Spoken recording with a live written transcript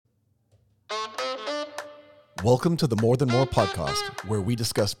Welcome to the More Than More podcast, where we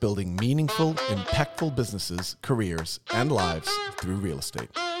discuss building meaningful, impactful businesses, careers, and lives through real estate.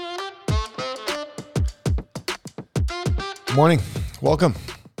 Good morning. Welcome.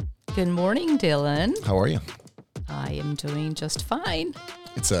 Good morning, Dylan. How are you? I am doing just fine.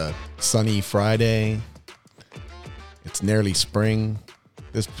 It's a sunny Friday. It's nearly spring.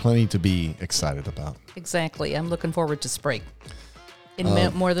 There's plenty to be excited about. Exactly. I'm looking forward to spring in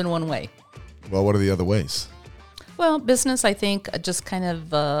more than one way. Well, what are the other ways? Well, business, I think, just kind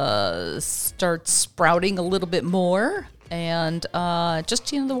of starts sprouting a little bit more. And just,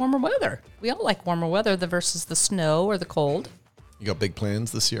 the warmer weather. We all like warmer weather versus the snow or the cold. You got big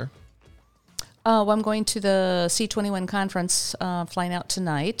plans this year? Well, I'm going to the C21 conference, flying out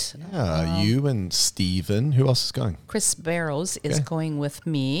tonight. Yeah, you and Steven. Who else is going? Chris Barrows is going with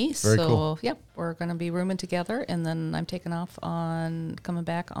me. Very cool. Yep, we're going to be rooming together. And then I'm coming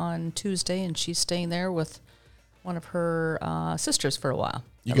back on Tuesday, and she's staying there with one of her sisters for a while.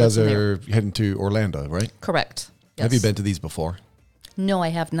 You guys are heading to Orlando, right? Correct. Yes. Have you been to these before? No, I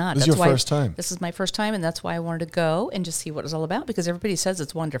have not. This is your first time? This is my first time, and that's why I wanted to go and just see what it was all about, because everybody says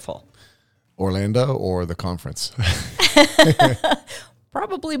it's wonderful. Orlando or the conference?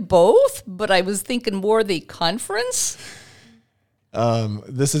 Probably both, but I was thinking more the conference.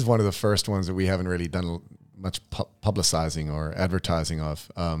 This is one of the first ones that we haven't really done much publicizing or advertising of.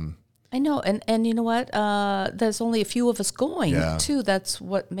 I know, and you know what? There's only a few of us going, too. That's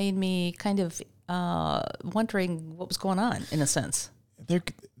what made me kind of wondering what was going on, in a sense.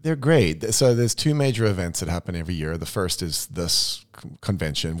 They're great. So there's two major events that happen every year. The first is this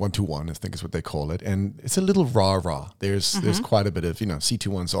convention, 121, I think is what they call it. And it's a little rah-rah. There's quite a bit of,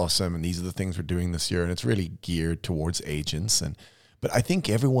 C21's awesome, and these are the things we're doing this year. And it's really geared towards agents. But I think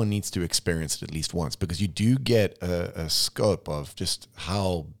everyone needs to experience it at least once, because you do get a scope of just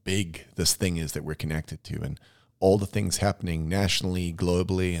how big this thing is that we're connected to and all the things happening nationally,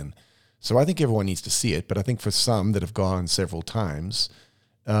 globally. And so I think everyone needs to see it. But I think for some that have gone several times,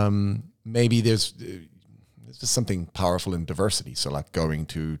 maybe there's just something powerful in diversity. So like going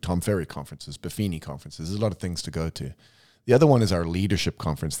to Tom Ferry conferences, Buffini conferences, there's a lot of things to go to. The other one is our leadership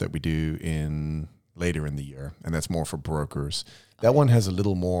conference that we do later in the year, and that's more for brokers. That one has a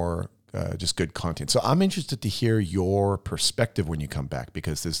little more just good content. So I'm interested to hear your perspective when you come back,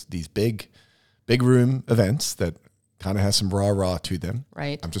 because there's these big room events that kind of has some rah-rah to them.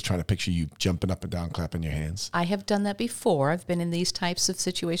 Right. I'm just trying to picture you jumping up and down, clapping your hands. I have done that before. I've been in these types of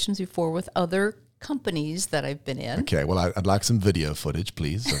situations before with other companies that I've been in. Okay, well, I'd like some video footage,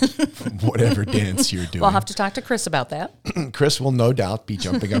 please, of whatever dance you're doing. Well, I'll have to talk to Chris about that. Chris will no doubt be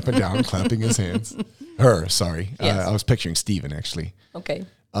jumping up and down, clapping his hands. Sorry. Yes. I was picturing Steven, actually. Okay.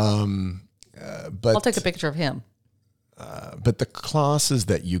 But I'll take a picture of him. But the classes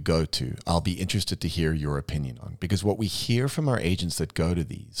that you go to, I'll be interested to hear your opinion on, because what we hear from our agents that go to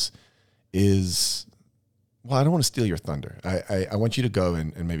these is, well, I don't want to steal your thunder. I want you to go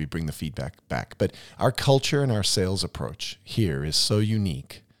and maybe bring the feedback back. But our culture and our sales approach here is so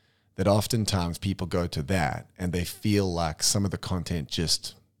unique that oftentimes people go to that and they feel like some of the content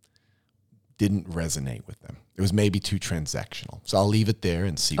just didn't resonate with them. It was maybe too transactional. So I'll leave it there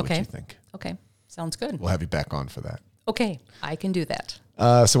and see what you think. Okay. Sounds good. We'll have you back on for that. Okay. I can do that.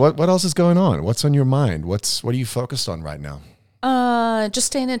 So what else is going on? What's on your mind? What are you focused on right now? Just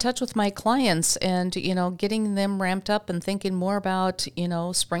staying in touch with my clients and, getting them ramped up and thinking more about,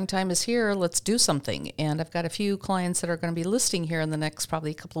 springtime is here, let's do something. And I've got a few clients that are going to be listing here in the next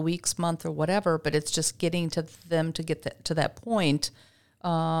probably couple of weeks, month, or whatever, but it's just getting to them to get to that point,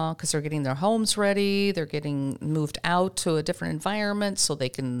 because they're getting their homes ready, they're getting moved out to a different environment so we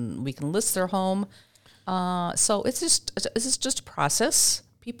can list their home. So it's just a process.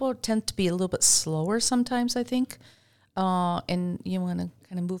 People tend to be a little bit slower sometimes, I think. And you want to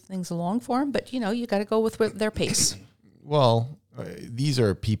kind of move things along for them, but you got to go with their pace. Well, these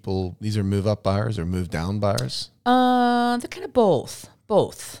are move up buyers or move down buyers? They're kind of both.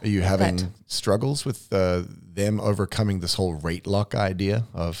 Are you having struggles with them overcoming this whole rate lock idea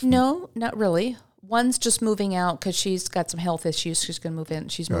of? No, not really. One's just moving out because she's got some health issues. She's going to move in.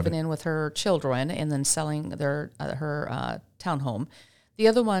 She's moving in with her children and then selling her townhome. The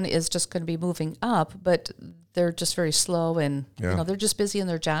other one is just going to be moving up, but they're just very slow and they're just busy in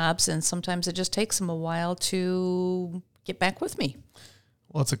their jobs, and sometimes it just takes them a while to get back with me.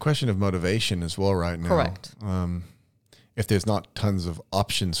 Well, it's a question of motivation as well right now. Correct. If there's not tons of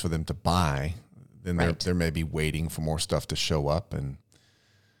options for them to buy, then they're maybe waiting for more stuff to show up, and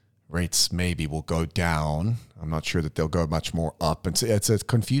rates maybe will go down. I'm not sure that they'll go much more up. And so it's a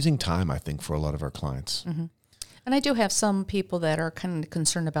confusing time, I think, for a lot of our clients. Mm-hmm. And I do have some people that are kind of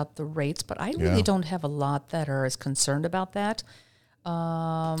concerned about the rates, but I really don't have a lot that are as concerned about that.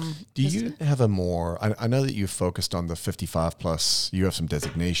 Do you have a more, I know that you've focused on the 55 plus, you have some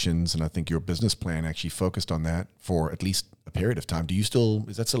designations, and I think your business plan actually focused on that for at least a period of time. Is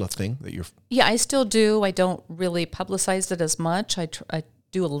that still a thing that you're? Yeah, I still do. I don't really publicize it as much. I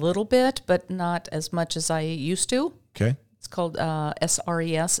do a little bit, but not as much as I used to. Okay. It's called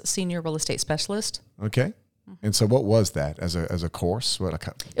SRES, Senior Real Estate Specialist. Okay. And so, what was that as a course?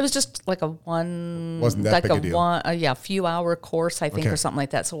 It was just like wasn't that big a deal? Few hour course, I think, or something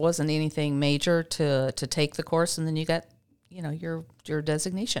like that. So it wasn't anything major to take the course, and then you got, your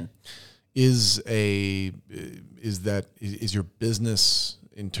designation. Is your business,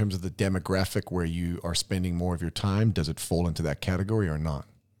 in terms of the demographic where you are spending more of your time, does it fall into that category or not?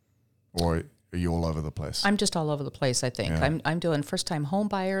 Or are you all over the place? I'm just all over the place, I think. Yeah. I'm doing first-time home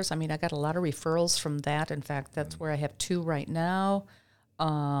buyers. I mean, I got a lot of referrals from that. In fact, that's where I have 2 right now.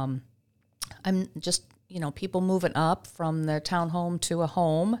 I'm just, people moving up from their townhome to a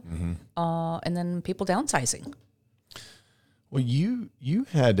home, and then people downsizing. Well, you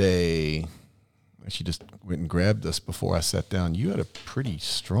had I actually just went and grabbed this before I sat down. You had a pretty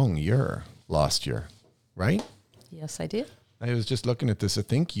strong year last year, right? Yes, I did. I was just looking at this. I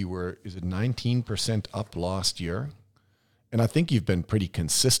think you were, 19% up last year? And I think you've been pretty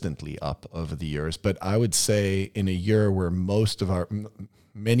consistently up over the years. But I would say in a year where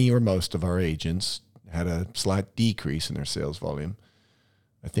many or most of our agents had a slight decrease in their sales volume,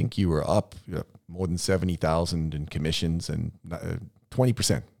 I think you were up more than 70,000 in commissions and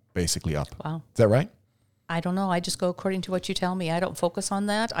 20% basically up. Wow. Is that right? I don't know. I just go according to what you tell me. I don't focus on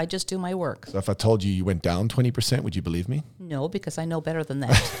that. I just do my work. So if I told you went down 20%, would you believe me? No, because I know better than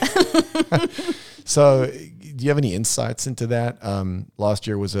that. So do you have any insights into that? Last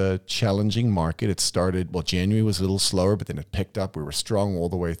year was a challenging market. It started, January was a little slower, but then it picked up. We were strong all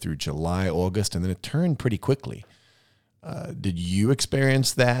the way through July, August, and then it turned pretty quickly. Did you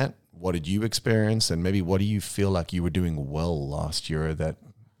experience that? What did you experience? And maybe what do you feel like you were doing well last year that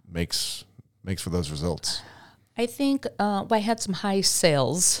makes for those results? I think I had some high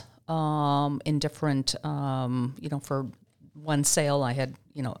sales in different, for one sale I had,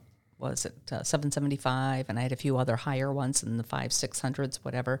 was it 775, and I had a few other higher ones in the 500-600s,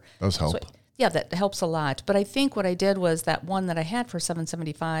 whatever. Those help. So, yeah, that helps a lot. But I think what I did was that one that I had for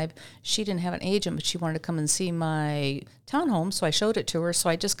 775, she didn't have an agent, but she wanted to come and see my townhome, so I showed it to her. So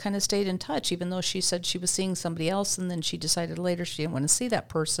I just kind of stayed in touch, even though she said she was seeing somebody else, and then she decided later she didn't want to see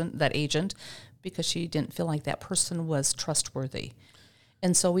that agent, because she didn't feel like that person was trustworthy.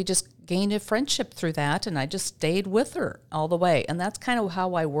 And so we just gained a friendship through that, and I just stayed with her all the way. And that's kind of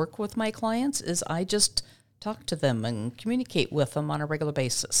how I work with my clients, is I just talk to them and communicate with them on a regular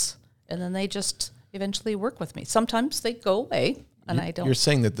basis. And then they just eventually work with me. Sometimes they go away, and I don't. You're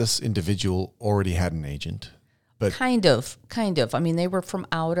saying that this individual already had an agent, but kind of. I mean, they were from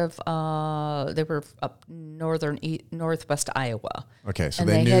out of they were up northwest Iowa. Okay, so And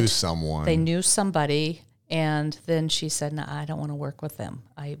they knew someone. They knew somebody, and then she said, "No, I don't want to work with them.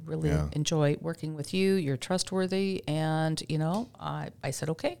 I really enjoy working with you. You're trustworthy." And I said,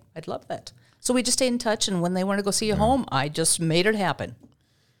 "Okay, I'd love that." So we just stayed in touch, and when they wanted to go see a home, I just made it happen.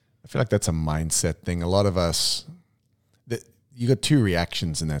 I feel like that's a mindset thing. A lot of us, you got 2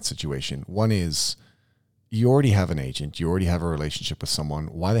 reactions in that situation. One is, you already have an agent. You already have a relationship with someone.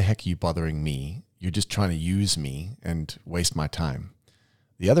 Why the heck are you bothering me? You're just trying to use me and waste my time.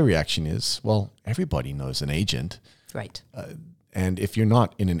 The other reaction is, everybody knows an agent. Right. And if you're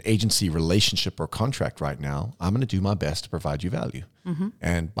not in an agency relationship or contract right now, I'm going to do my best to provide you value. Mm-hmm.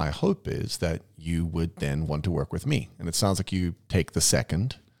 And my hope is that you would then want to work with me. And it sounds like you take the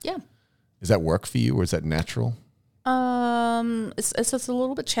second. Yeah. Does that work for you, or is that natural? It's a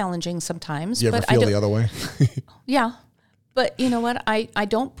little bit challenging sometimes. Do you ever feel the other way? Yeah. But you know what? I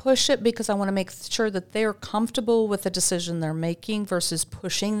don't push it, because I want to make sure that they're comfortable with the decision they're making versus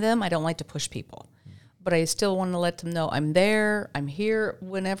pushing them. I don't like to push people. But I still want to let them know I'm there, I'm here.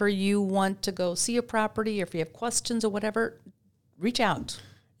 Whenever you want to go see a property, or if you have questions or whatever, reach out.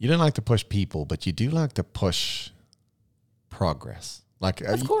 You don't like to push people, but you do like to push progress.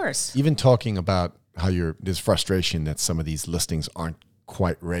 Of course. Even talking about how there's frustration that some of these listings aren't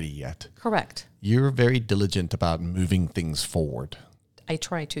quite ready yet. Correct. You're very diligent about moving things forward. I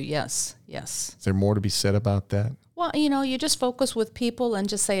try to, yes. Is there more to be said about that? Well, you just focus with people and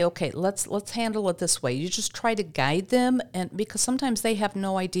just say, okay, let's handle it this way. You just try to guide them, and because sometimes they have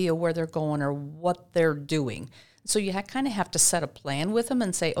no idea where they're going or what they're doing. So you kind of have to set a plan with them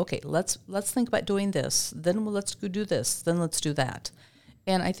and say, okay, let's think about doing this. Then let's go do this. Then let's do that.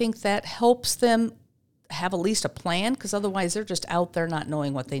 And I think that helps them have at least a plan, because otherwise they're just out there not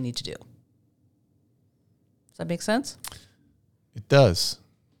knowing what they need to do. Does that make sense? It does.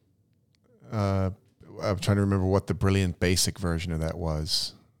 I'm trying to remember what the brilliant basic version of that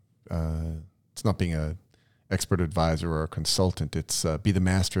was. It's not being a expert advisor or a consultant. It's be the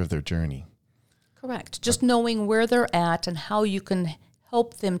master of their journey. Correct. Just knowing where they're at and how you can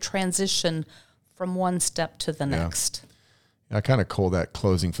help them transition from one step to the next. I kind of call that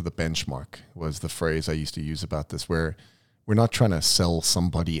closing for the benchmark, was the phrase I used to use about this, where we're not trying to sell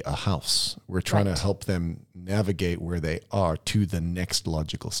somebody a house. We're trying to help them navigate where they are to the next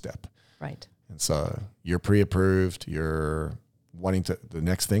logical step. Right. And so you're pre-approved, you're wanting to, the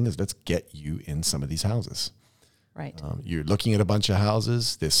next thing is let's get you in some of these houses. Right. You're looking at a bunch of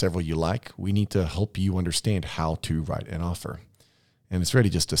houses. There's several you like. We need to help you understand how to write an offer. And it's really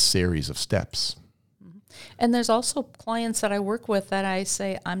just a series of steps. And there's also clients that I work with that I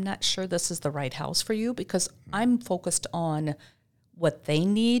say, I'm not sure this is the right house for you, because I'm focused on what they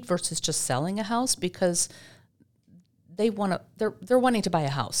need versus just selling a house, because they're wanting to buy a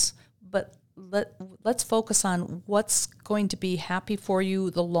house. But let's focus on what's going to be happy for you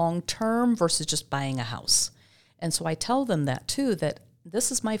the long term versus just buying a house. And so I tell them that too, that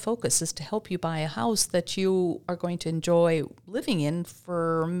this is my focus, is to help you buy a house that you are going to enjoy living in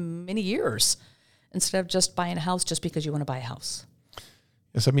for many years, instead of just buying a house just because you want to buy a house.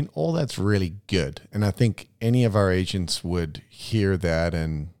 Yes, I mean, all that's really good. And I think any of our agents would hear that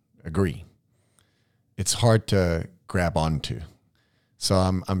and agree. It's hard to grab onto. So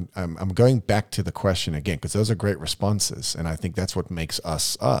I'm going back to the question again, because those are great responses. And I think that's what makes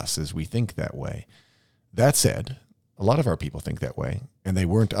us, is we think that way. That said, a lot of our people think that way, and they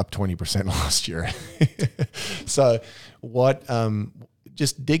weren't up 20% last year. So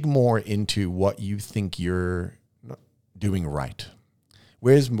just dig more into what you think you're doing right.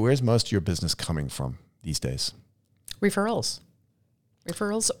 Where's most of your business coming from these days? Referrals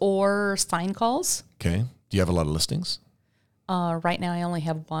or sign calls. Okay. Do you have a lot of listings? Right now I only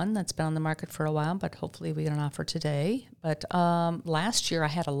have one that's been on the market for a while, but hopefully we get an offer today. But last year I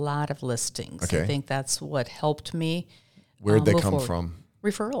had a lot of listings. Okay. I think that's what helped me. Where'd they move come forward. from?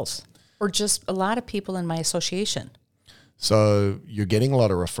 Referrals, or just a lot of people in my association. So you're getting a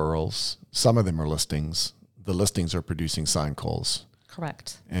lot of referrals. Some of them are listings. The listings are producing sign calls.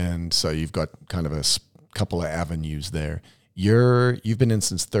 Correct. And so you've got kind of a couple of avenues there. You've been in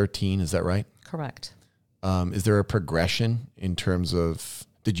since 13, is that right? Correct. Is there a progression in terms of,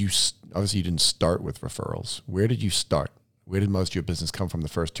 obviously you didn't start with referrals. Where did you start? Where did most of your business come from the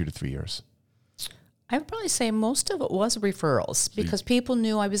first 2 to 3 years? I would probably say most of it was referrals, because people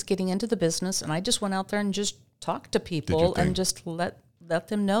knew I was getting into the business, and I just went out there and just talked to people and just let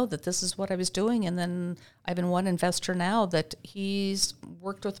them know that this is what I was doing. And then I have one investor now that he's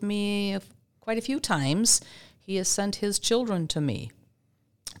worked with me quite a few times. He has sent his children to me,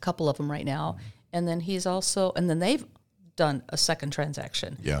 a couple of them right now. And then they've done a second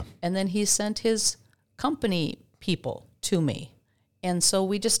transaction. Yeah. And then he sent his company people to me. And so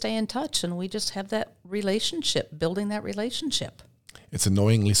we just stay in touch, and we just have that relationship, building that relationship. It's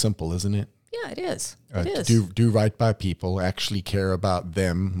annoyingly simple, isn't it? Yeah, it is. It is. Do right by people, actually care about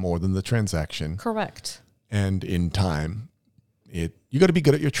them more than the transaction. Correct. And in time, you got to be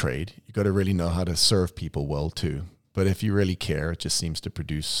good at your trade. You got to really know how to serve people well too. But if you really care, it just seems to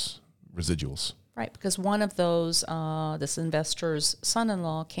produce residuals. Right, because one of those, this investor's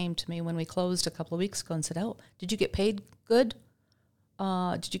son-in-law came to me when we closed a couple of weeks ago and said, "Oh, did you get paid good?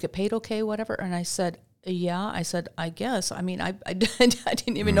 Did you get paid okay, whatever?" And I said, "Yeah." I said, "I guess. I mean, I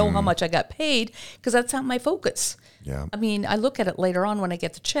didn't even know how much I got paid, because that's not my focus." Yeah. I mean, I look at it later on when I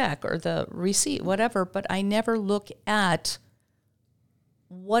get the check or the receipt, whatever, but I never look at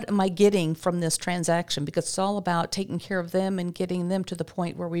what am I getting from this transaction, because it's all about taking care of them and getting them to the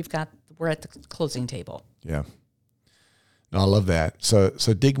point where we're at the closing table. Yeah. No, I love that. So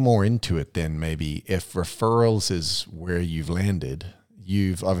dig more into it then, maybe. If referrals is where you've landed,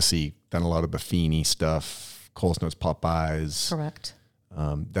 you've obviously done a lot of Buffini stuff, Coles Notes, Popeyes. Correct.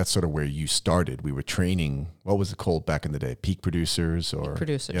 That's sort of where you started. We were training, what was it called back in the day? Peak Producers? Peak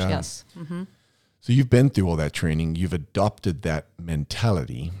Producers, yeah. Yes. Mm-hmm. So you've been through all that training. You've adopted that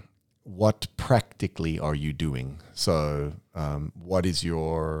mentality. What practically are you doing? So what is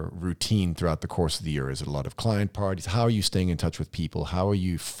your routine throughout the course of the year? Is it a lot of client parties? How are you staying in touch with people? How are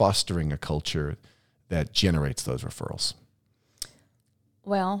you fostering a culture that generates those referrals?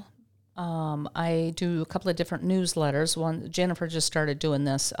 Well, I do a couple of different newsletters. One, Jennifer just started doing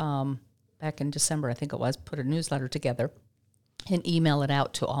this back in December, I think it was, put a newsletter together and email it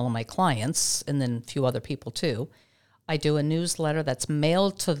out to all of my clients, and then a few other people too. I do a newsletter that's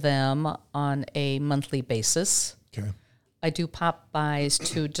mailed to them on a monthly basis. Okay. I do pop-bys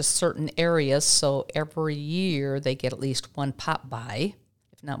to just certain areas, so every year they get at least one pop-by,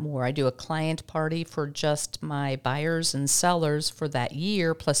 if not more. I do a client party for just my buyers and sellers for that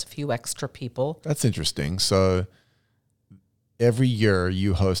year, plus a few extra people. That's interesting. So every year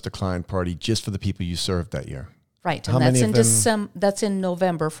you host a client party just for the people you served that year. Right, How and that's many in of them- December. That's in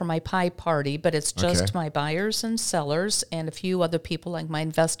November for my pie party, but it's just Okay. my buyers and sellers and a few other people, like my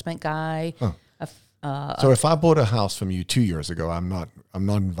investment guy. So if I bought a house from you 2 years ago, I'm not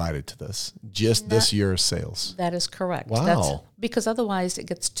invited to this. Just this year's sales. That is correct. Wow. That's, because otherwise it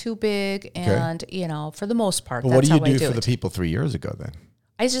gets too big, and for the most part, But that's what do how you I do do for the it. people 3 years ago then?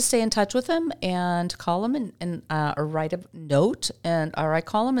 I just stay in touch with them and call them and or write a note, or I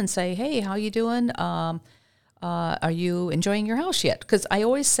call them and say, "Hey, how you doing? Are you enjoying your house yet?" Because I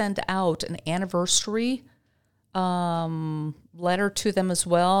always send out an anniversary letter to them as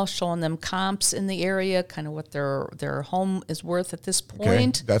well, showing them comps in the area, kind of what their home is worth at this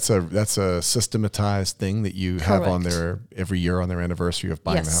point. That's a systematized thing that you have on Correct. their every year on their anniversary of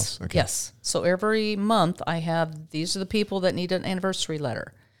buying the house. Okay. Yes. So every month I have, these are the people that need an anniversary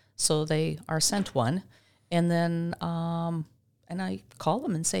letter. So they are sent one. And then and I call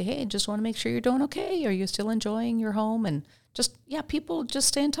them and say, "Hey, just want to make sure you're doing okay. Are you still enjoying your home?" And just, people just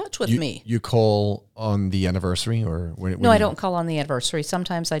stay in touch with me. You call on the anniversary or when No, I don't call on the anniversary.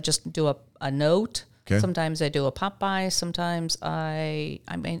 Sometimes I just do a note. Okay. Sometimes I do a pop-by. Sometimes I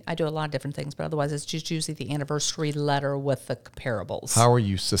do a lot of different things, but otherwise it's just usually the anniversary letter with the comparables. How are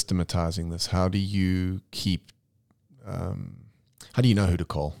you systematizing this? How do you keep? How do you know who to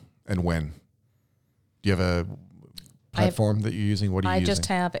call and when? Do you have a platform that you're using? What are you I using? just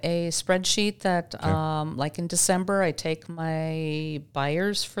have a spreadsheet that, like in December, I take my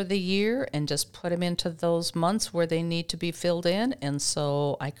buyers for the year and just put them into those months where they need to be filled in. And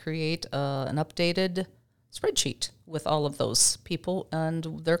so I create an updated spreadsheet with all of those people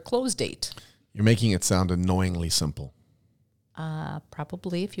and their close date. You're making it sound annoyingly simple.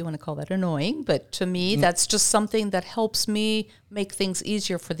 Probably, if you want to call that annoying. But to me, that's just something that helps me make things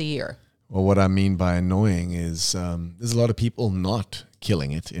easier for the year. Well, what I mean by annoying is there's a lot of people not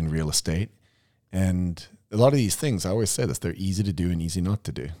killing it in real estate. And a lot of these things, I always say this, they're easy to do and easy not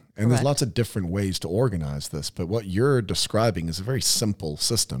to do. And there's Correct. lots of different ways to organize this. But what you're describing is a very simple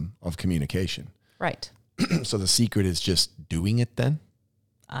system of communication. Right. So the secret is just doing it then?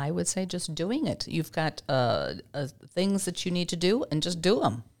 I would say just doing it. You've got things that you need to do, and just do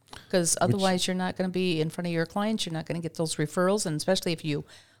them. Because otherwise you're not going to be in front of your clients. You're not going to get those referrals. And especially if you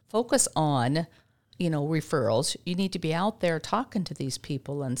focus on, referrals, you need to be out there talking to these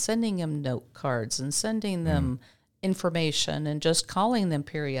people and sending them note cards and sending them information and just calling them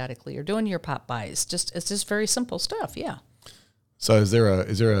periodically or doing your pop buys. It's just very simple stuff. Yeah. So is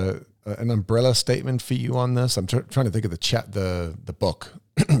there an umbrella statement for you on this? I'm trying to think of the book.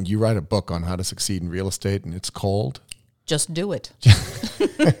 You write a book on how to succeed in real estate, and it's called Just do it.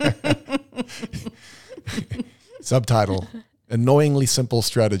 subtitle Annoyingly Simple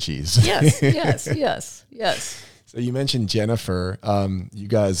Strategies. Yes. So you mentioned Jennifer. You've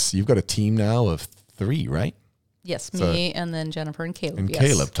got a team now of 3, right? Yes, me and then Jennifer and Caleb. And yes.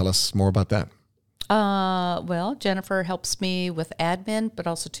 Caleb, tell us more about that. Well, Jennifer helps me with admin, but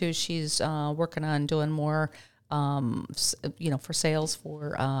also too, she's working on doing more, for sales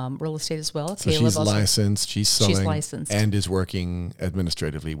for real estate as well. So Caleb she's licensed, she's selling, licensed. and is working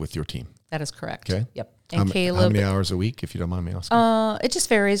administratively with your team. That is correct. Okay. Yep. And How Caleb, many hours a week, if you don't mind me asking? it just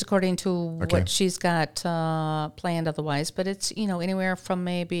varies according to Okay. what she's got planned otherwise, but it's, anywhere from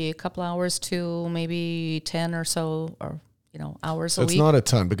maybe a couple hours to maybe 10 or so, or, hours So a it's week. not a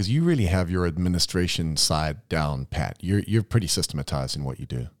ton because you really have your administration side down pat. You're pretty systematized in what you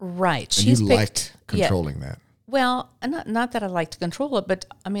do. Right. And She's you picked, like controlling that. Well, not that I like to control it, but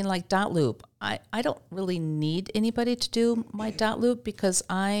I mean, like dot loop. I don't really need anybody to do my dot loop because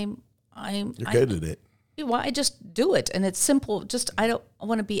You're good at it. Well, I just do it, and it's simple. I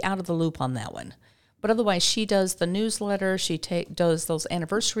want to be out of the loop on that one. But otherwise, she does the newsletter. She does those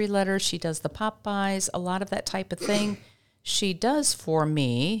anniversary letters. She does the pop buys, a lot of that type of thing. She does for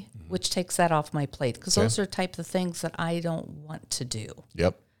me, which takes that off my plate because those are type of things that I don't want to do.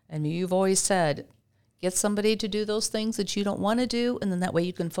 Yep. And you've always said, get somebody to do those things that you don't want to do, and then that way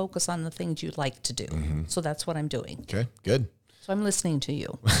you can focus on the things you'd like to do. So that's what I'm doing. Okay, good. So I'm listening to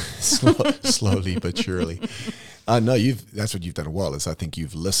you. Slowly but surely. No, that's what you've done well is I think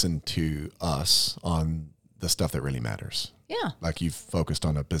you've listened to us on the stuff that really matters. Yeah. Like you've focused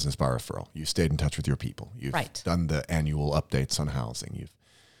on a business buyer referral. You've stayed in touch with your people. You've Right. done the annual updates on housing.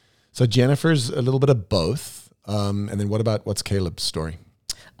 So Jennifer's a little bit of both. And then what's Caleb's story?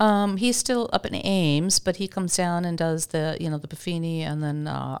 He's still up in Ames, but he comes down and does the Buffini and then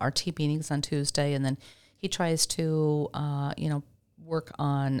our team meetings on Tuesday, and then he tries to work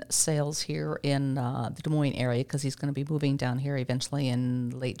on sales here in the Des Moines area because he's going to be moving down here eventually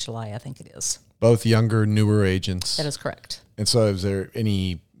in late July, I think it is. Both younger, newer agents. That is correct. And so is there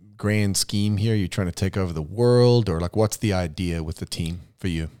any grand scheme here? You're trying to take over the world, or like what's the idea with the team for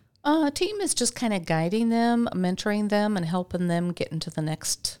you? Team is just kind of guiding them, mentoring them, and helping them get into the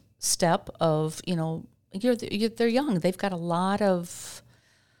next step of, they're young. They've got a lot of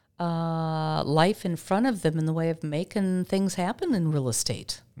life in front of them in the way of making things happen in real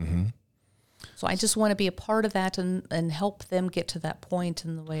estate. Mm-hmm. So I just want to be a part of that and help them get to that point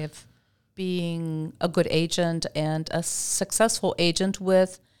in the way of being a good agent and a successful agent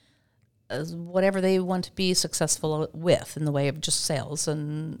with whatever they want to be successful with in the way of just sales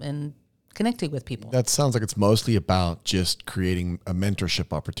and connecting with people. That sounds like it's mostly about just creating a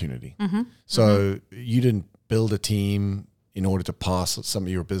mentorship opportunity. Mm-hmm. So you didn't build a team in order to pass some of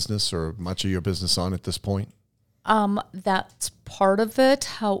your business or much of your business on at this point? That's part of it.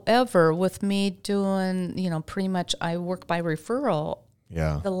 However, with me doing, pretty much I work by referral.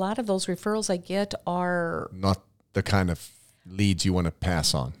 Yeah. A lot of those referrals I get are not the kind of leads you want to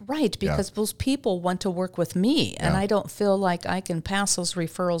pass on. Right, because those people want to work with me, and I don't feel like I can pass those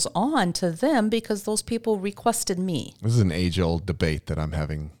referrals on to them because those people requested me. This is an age-old debate that I'm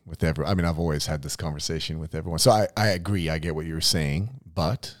having with everyone. I mean, I've always had this conversation with everyone. So I agree. I get what you're saying.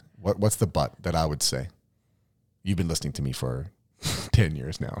 But what's the but that I would say? You've been listening to me for 10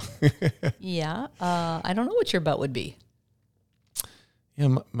 years now. Yeah. I don't know what your but would be.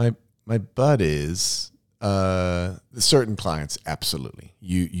 Yeah, my but is... certain clients, absolutely.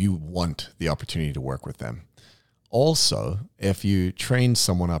 You want the opportunity to work with them. Also, if you train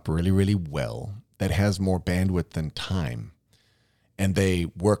someone up really, really well that has more bandwidth than time and they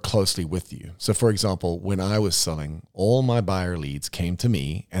work closely with you. So for example, when I was selling, all my buyer leads came to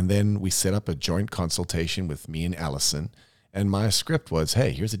me, and then we set up a joint consultation with me and Allison. And my script was,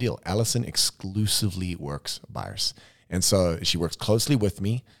 hey, here's the deal. Allison exclusively works buyers. And so she works closely with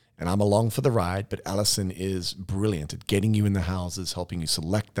me, and I'm along for the ride, but Allison is brilliant at getting you in the houses, helping you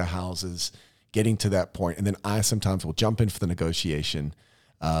select the houses, getting to that point. And then I sometimes will jump in for the negotiation,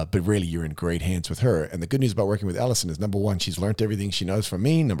 but really you're in great hands with her. And the good news about working with Allison is, number one, she's learned everything she knows from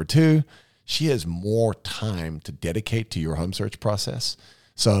me. Number two, she has more time to dedicate to your home search process.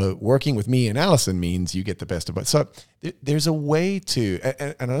 So working with me and Allison means you get the best of both. So there's a way to,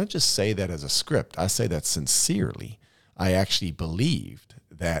 and I don't just say that as a script, I say that sincerely. I actually believed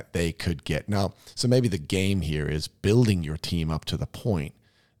that they could get. Now, so maybe the game here is building your team up to the point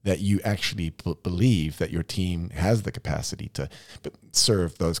that you actually believe that your team has the capacity to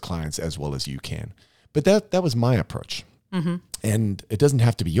serve those clients as well as you can. But that was my approach. Mm-hmm. And it doesn't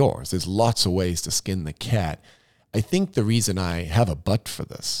have to be yours. There's lots of ways to skin the cat. I think the reason I have a but for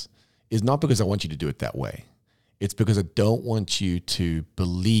this is not because I want you to do it that way. It's because I don't want you to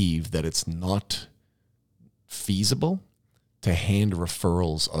believe that it's not feasible to hand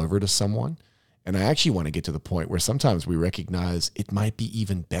referrals over to someone. And I actually want to get to the point where sometimes we recognize it might be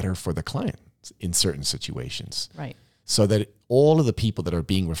even better for the client in certain situations. Right. So that all of the people that are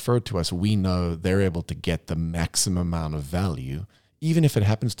being referred to us, we know they're able to get the maximum amount of value, even if it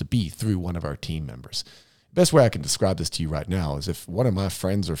happens to be through one of our team members. Best way I can describe this to you right now is if one of my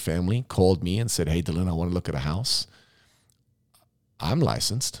friends or family called me and said, hey, Dylan, I want to look at a house. I'm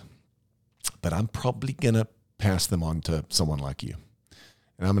licensed, but I'm probably going to pass them on to someone like you.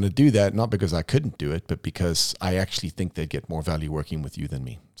 And I'm going to do that not because I couldn't do it, but because I actually think they'd get more value working with you than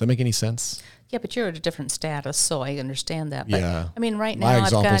me. Does that make any sense? Yeah, but you're at a different status, so I understand that. But, yeah. I mean, right now my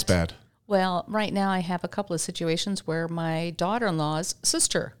example's bad. Well, right now I have a couple of situations where my daughter-in-law's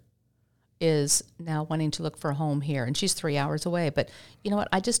sister is now wanting to look for a home here, and she's 3 hours away. But you know what?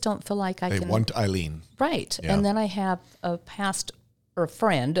 I just don't feel like They want Eileen. Right. Yeah. And then I have a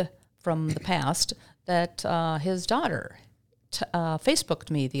friend from the past that his daughter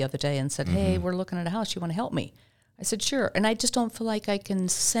Facebooked me the other day and said, hey, we're looking at a house. You want to help me? I said, sure. And I just don't feel like I can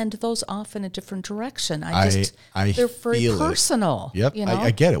send those off in a different direction. They're very personal. Yep, you know?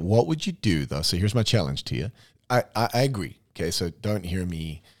 I get it. What would you do, though? So here's my challenge to you. I agree. Okay, so don't hear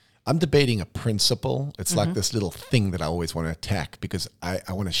me. I'm debating a principle. It's like this little thing that I always want to attack because I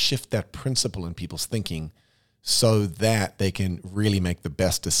want to shift that principle in people's thinking so that they can really make the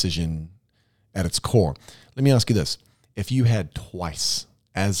best decision at its core. Let me ask you this. If you had twice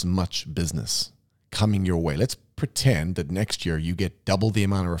as much business coming your way, let's pretend that next year you get double the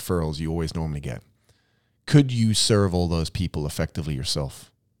amount of referrals you always normally get. Could you serve all those people effectively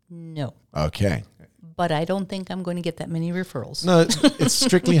yourself? No. Okay. but I don't think I'm going to get that many referrals. No, it's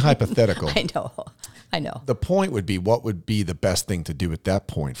strictly hypothetical. I know. The point would be, what would be the best thing to do at that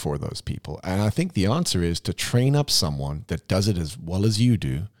point for those people? And I think the answer is to train up someone that does it as well as you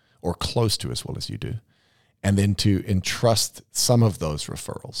do, or close to as well as you do, and then to entrust some of those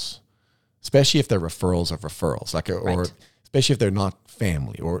referrals, especially if they're referrals of referrals, or especially if they're not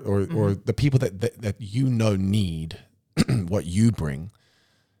family or the people that you know need what you bring.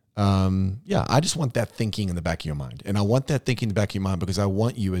 I just want that thinking in the back of your mind. And I want that thinking in the back of your mind because I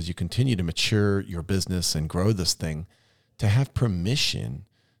want you, as you continue to mature your business and grow this thing, to have permission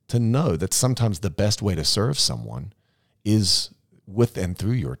to know that sometimes the best way to serve someone is with and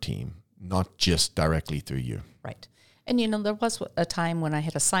through your team, not just directly through you. Right. And, there was a time when I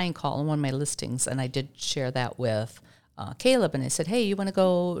had a sign call on one of my listings, and I did share that with Caleb, and I said, hey, you want to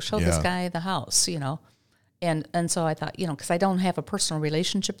go show this guy the house, And so I thought, because I don't have a personal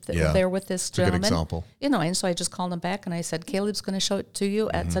relationship there with this gentleman. It's a good example. And so I just called him back and I said, Caleb's going to show it to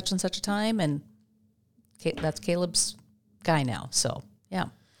you at such and such a time. And that's Caleb's guy now. So, yeah.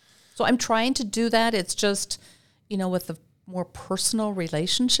 So I'm trying to do that. It's just, with the more personal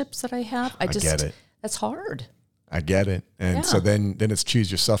relationships that I have, I get it. That's hard. I get it. And so then it's choose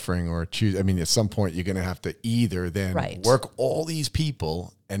your suffering or choose. I mean, at some point you're going to have to either then work all these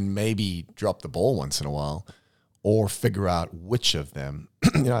people and maybe drop the ball once in a while, or figure out which of them.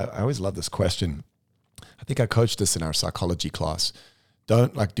 I always love this question. I think I coached this in our psychology class.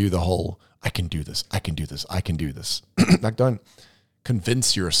 Don't do the whole, I can do this, I can do this, I can do this. Don't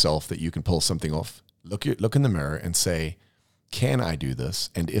convince yourself that you can pull something off. Look in the mirror and say, can I do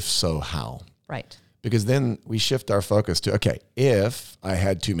this? And if so, how? Right. Because then we shift our focus to, okay, if I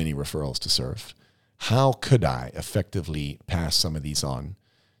had too many referrals to serve, how could I effectively pass some of these on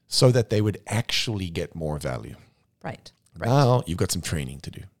so that they would actually get more value? Right. Now you've got some training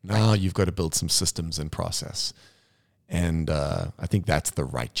to do. Now you've got to build some systems and process. And I think that's the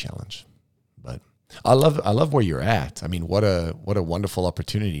right challenge. But I love where you're at. I mean, what a wonderful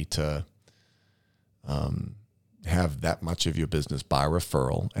opportunity to have that much of your business by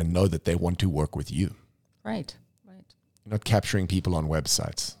referral and know that they want to work with you. Right. You're not capturing people on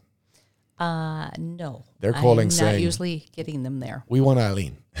websites. No. They're calling saying, I'm not usually getting them there. We want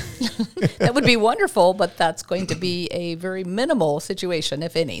Eileen. That would be wonderful, but that's going to be a very minimal situation,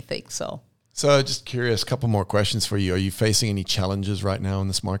 if anything. So just curious, a couple more questions for you. Are you facing any challenges right now in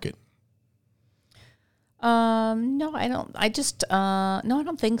this market? No, I don't. I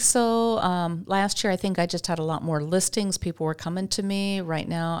don't think so. Last year, I think I just had a lot more listings. People were coming to me. Right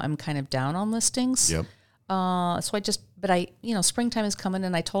now, I'm kind of down on listings. Yep. Springtime is coming,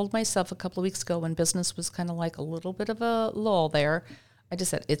 and I told myself a couple of weeks ago when business was kind of like a little bit of a lull there, I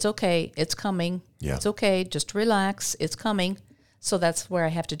just said, it's okay. It's coming. Yeah. It's okay. Just relax. It's coming. So that's where I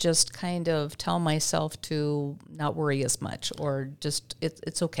have to just kind of tell myself to not worry as much, or just,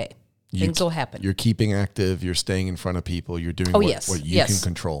 it's okay. Things will happen. You're keeping active. You're staying in front of people. You're doing what you can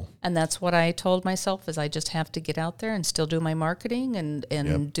control. And that's what I told myself is I just have to get out there and still do my marketing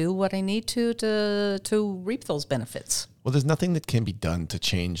and do what I need to reap those benefits. Well, there's nothing that can be done to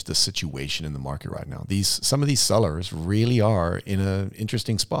change the situation in the market right now. Some of these sellers really are in an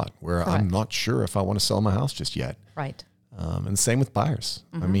interesting spot where I'm not sure if I want to sell my house just yet. Right. And same with buyers.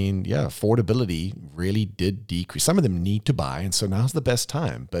 I mean, affordability really did decrease. Some of them need to buy, and so now's the best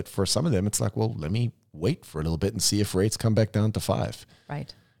time. But for some of them, it's like, well, let me wait for a little bit and see if rates come back down to 5.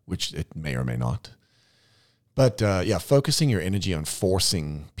 Right. Which it may or may not. But focusing your energy on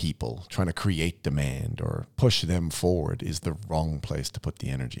forcing people, trying to create demand or push them forward is the wrong place to put the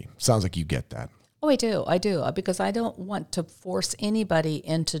energy. Sounds like you get that. Oh, I do, because I don't want to force anybody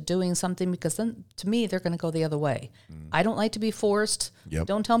into doing something, because then, to me, they're going to go the other way. I don't like to be forced. Yep.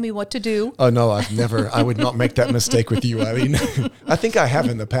 Don't tell me what to do. Oh, no, I would not make that mistake with you, Eileen. I think I have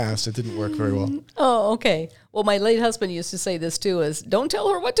in the past. It didn't work very well. Oh, okay. Well, my late husband used to say this too, is don't tell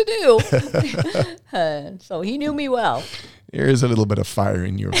her what to do. So he knew me well. There is a little bit of fire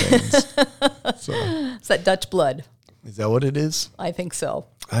in your veins. It's that Dutch blood. Is that what it is? I think so.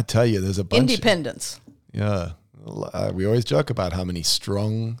 I tell you, there's a bunch. Independence. Yeah. We always joke about how many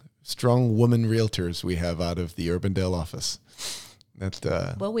strong woman realtors we have out of the Urbandale office.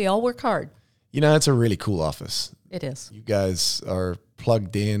 Well, we all work hard. It's a really cool office. It is. You guys are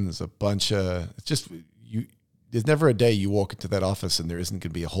plugged in. There's a bunch of, there's never a day you walk into that office and there isn't going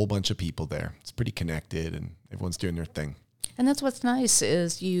to be a whole bunch of people there. It's pretty connected and everyone's doing their thing. And that's what's nice,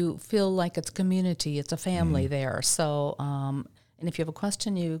 is you feel like it's community, it's a family there. So, and if you have a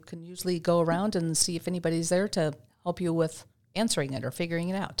question, you can usually go around and see if anybody's there to help you with answering it or figuring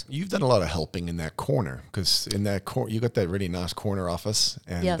it out. You've done a lot of helping in that corner, because in that you got that really nice corner office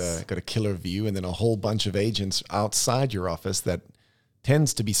and Yes. got a killer view, and then a whole bunch of agents outside your office that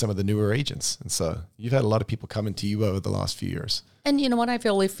tends to be some of the newer agents. And so you've had a lot of people coming to you over the last few years. And you know what? I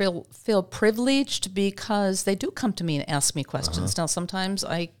feel privileged because they do come to me and ask me questions. Now, sometimes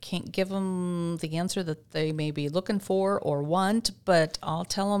I can't give them the answer that they may be looking for or want, but I'll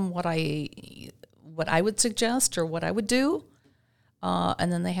tell them what I would suggest or what I would do,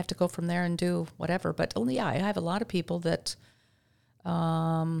 and then they have to go from there and do whatever. But I have a lot of people that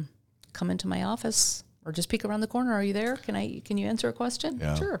come into my office or just peek around the corner. Are you there? Can you answer a question?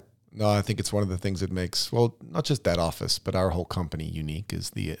 Yeah. Sure. No, I think it's one of the things that makes, well, not just that office, but our whole company unique is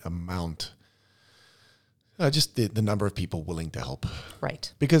the amount, just the number of people willing to help.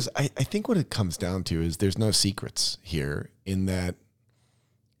 Right. Because I think what it comes down to is there's no secrets here, in that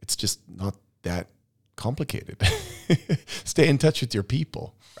it's just not that complicated. Stay in touch with your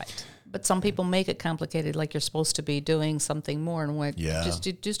people. Right. But some people make it complicated, like you're supposed to be doing something more, and just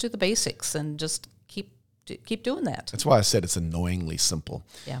do the basics and just keep doing that. That's why I said it's annoyingly simple.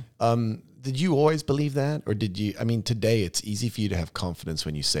 Yeah. Did you always believe that? Or did you, today it's easy for you to have confidence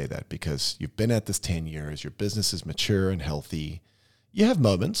when you say that, because you've been at this 10 years, your business is mature and healthy. You have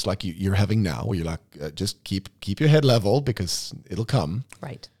moments like you're having now where you're like, just keep your head level because it'll come.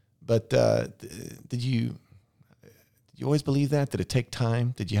 Right. But did you always believe that? Did it take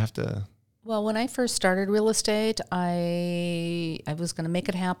time? Did you have to? Well, when I first started real estate, I was going to make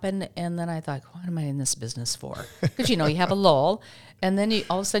it happen, and then I thought, what am I in this business for? Because, you have a lull, and then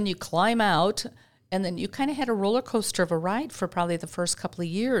all of a sudden you climb out, and then you kind of had a roller coaster of a ride for probably the first couple of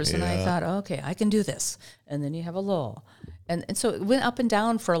years, and I thought, okay, I can do this, and then you have a lull. And so it went up and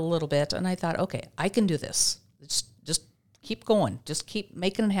down for a little bit, and I thought, okay, I can do this. Just keep going. Just keep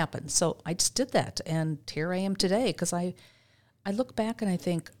making it happen. So I just did that, and here I am today, because I look back and I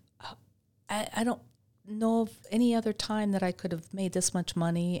think, I don't know of any other time that I could have made this much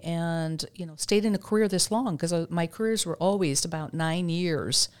money and, stayed in a career this long, because my careers were always about 9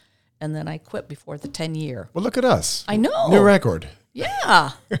 years, and then I quit before the 10 year. Well, look at us. I know. New record.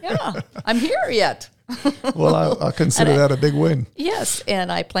 Yeah. I'm here yet. Well, I'll consider that a big win. Yes,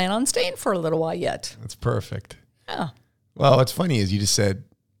 and I plan on staying for a little while yet. That's perfect. Yeah. Well, what's funny is you just said,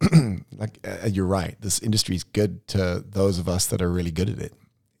 you're right. This industry is good to those of us that are really good at it.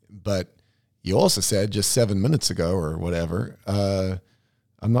 But you also said just 7 minutes ago or whatever,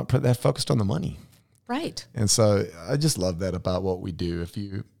 I'm not that focused on the money. Right. And so I just love that about what we do. If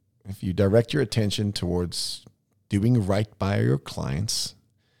you direct your attention towards doing right by your clients,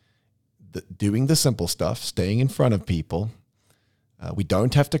 doing the simple stuff, staying in front of people, we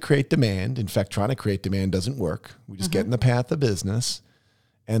don't have to create demand. In fact, trying to create demand doesn't work. We just get in the path of business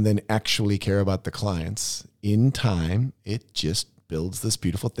and then actually care about the clients. In time, it just builds this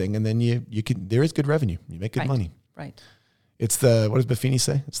beautiful thing, and then there is good revenue. You make good money. Right. It's what does Buffini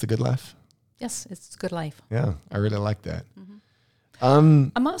say? It's the good life. Yes, it's a good life. Yeah, I really like that.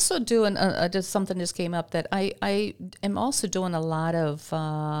 I'm also doing just something just came up that I am also doing a lot of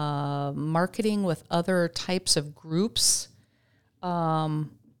marketing with other types of groups. Going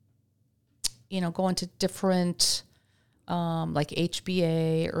to different like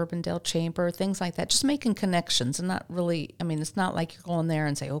HBA, Urbandale Chamber, things like that, just making connections, and not really, it's not like you're going there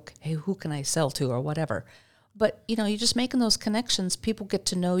and say, okay, hey, who can I sell to or whatever. But, you're just making those connections. People get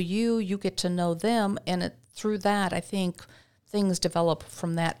to know you, you get to know them, and through that, I think things develop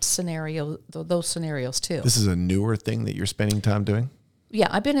from that scenario, those scenarios too. This is a newer thing that you're spending time doing? Yeah,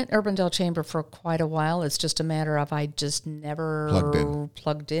 I've been at Urbandale Chamber for quite a while. It's just a matter of I just never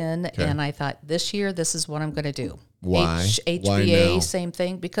plugged in. Okay. And I thought, this year, this is what I'm going to do. Why? HBA, Why now? same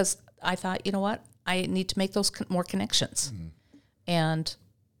thing, because I thought, you know what? I need to make those more connections. And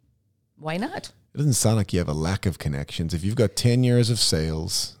why not? It doesn't sound like you have a lack of connections. If you've got 10 years of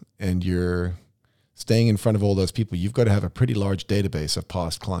sales and you're staying in front of all those people, you've got to have a pretty large database of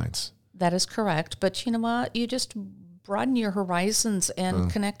past clients. That is correct. But you know what? You just broaden your horizons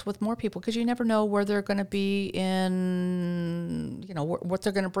and connect with more people, because you never know where they're going to be in, what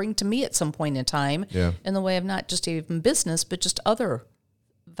they're going to bring to me at some point in time, in the way of not just even business, but just other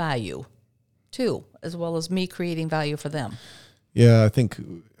value too, as well as me creating value for them. Yeah, I think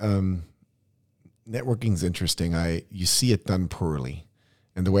networking is interesting. You see it done poorly.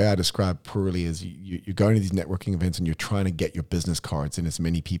 And the way I describe poorly is you're going to these networking events and you're trying to get your business cards in as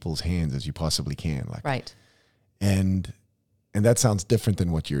many people's hands as you possibly can. Right. And that sounds different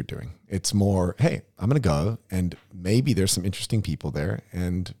than what you're doing. It's more, hey, I'm going to go, and maybe there's some interesting people there,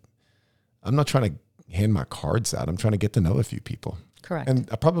 and I'm not trying to hand my cards out. I'm trying to get to know a few people. Correct. And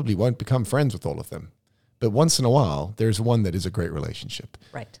I probably won't become friends with all of them, But once in a while, there's one that is a great relationship.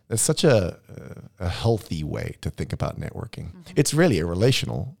 Right. That's such a healthy way to think about networking. It's really a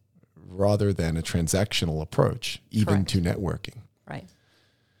relational rather than a transactional approach, even to networking. Right.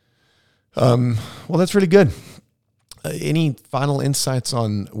 Well, that's really good. Any final insights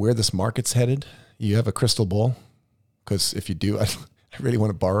on where this market's headed? You have a crystal ball? Because if you do, I really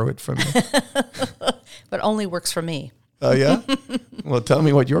want to borrow it from you. But only works for me. Oh, yeah? Well, tell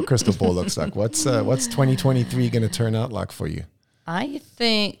me what your crystal ball looks like. What's 2023 going to turn out like for you? I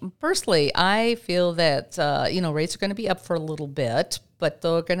think, personally, I feel that, rates are going to be up for a little bit, but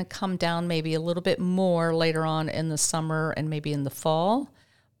they're going to come down maybe a little bit more later on in the summer and maybe in the fall.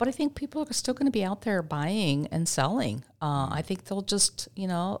 But I think people are still going to be out there buying and selling. I think they'll just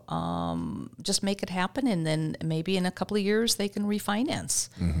make it happen, and then maybe in a couple of years they can refinance.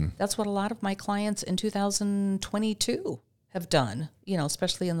 That's what a lot of my clients in 2022 have done.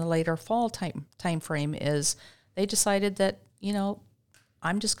 Especially in the later fall time frame, is they decided that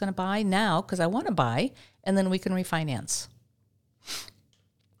I'm just going to buy now because I want to buy, and then we can refinance.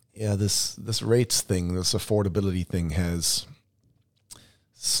 Yeah, this rates thing, this affordability thing has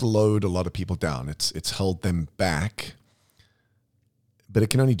slowed a lot of people down. It's held them back, but it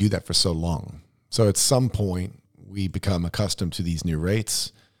can only do that for so long. So at some point, we become accustomed to these new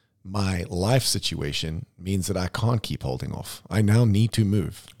rates. My life situation means that I can't keep holding off. I now need to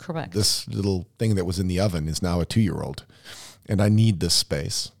move. Correct. This little thing that was in the oven is now a 2-year-old, and I need this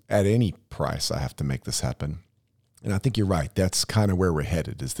space. At any price, I have to make this happen. And I think you're right. That's kind of where we're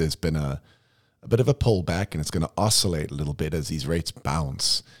headed, is there's been a bit of a pullback, and it's going to oscillate a little bit as these rates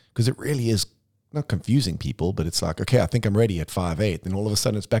bounce, because it really is not confusing people, but it's like, okay, I think I'm ready at 5.8, and all of a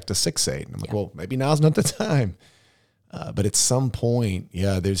sudden it's back to 6.8. And I'm like, well, maybe now's not the time. But at some point,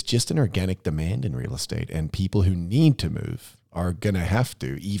 there's just an organic demand in real estate, and people who need to move are going to have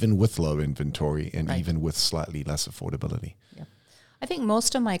to, even with low inventory and even with slightly less affordability. Yeah. I think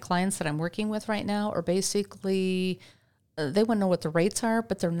most of my clients that I'm working with right now are basically, they want to know what the rates are,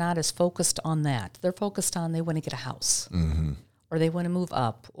 but they're not as focused on that. They're focused on they want to get a house or they want to move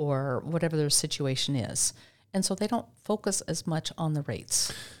up or whatever their situation is. And so they don't focus as much on the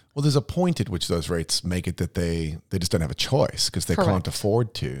rates. Well, there's a point at which those rates make it that they just don't have a choice because they can't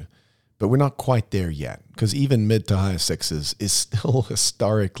afford to. But we're not quite there yet, because even mid to high sixes is still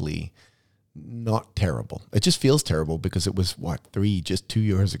historically not terrible. It just feels terrible because it was, just 2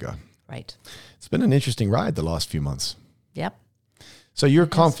 years ago. Right. It's been an interesting ride the last few months. Yep. So you're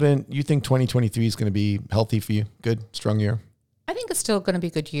confident, you think 2023 is going to be healthy for you? Good, strong year? I think it's still going to be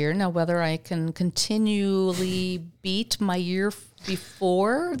a good year. Now, whether I can continually beat my year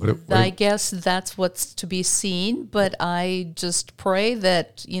before, I guess that's what's to be seen. But I just pray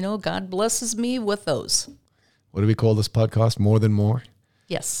that, God blesses me with those. What do we call this podcast? More Than More?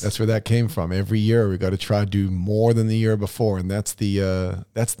 Yes. That's where that came from. Every year we got to try to do more than the year before. And that's the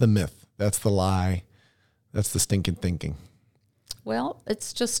myth. That's the lie. That's the stinking thinking. Well,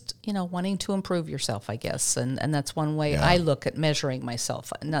 it's just, wanting to improve yourself, I guess. And that's one way I look at measuring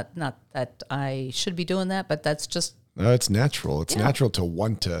myself. Not that I should be doing that, but that's just. No, it's natural. It's natural to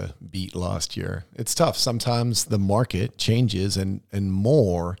want to beat last year. It's tough. Sometimes the market changes and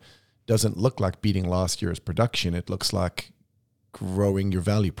more doesn't look like beating last year's production. It looks like growing your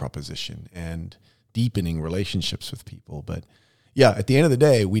value proposition and deepening relationships with people. But at the end of the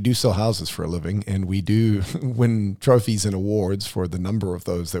day, we do sell houses for a living, and we do win trophies and awards for the number of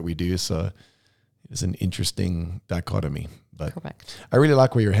those that we do. So it's an interesting dichotomy. But correct. I really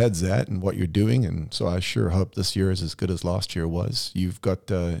like where your head's at and what you're doing, and so I sure hope this year is as good as last year was. You've got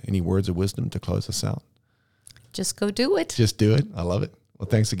any words of wisdom to close us out? Just go do it. Just do it. I love it. Well,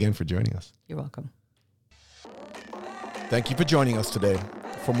 thanks again for joining us. You're welcome. Thank you for joining us today.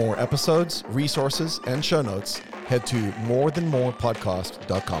 For more episodes, resources, and show notes, head to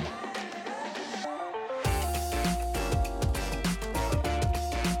morethanmorepodcast.com.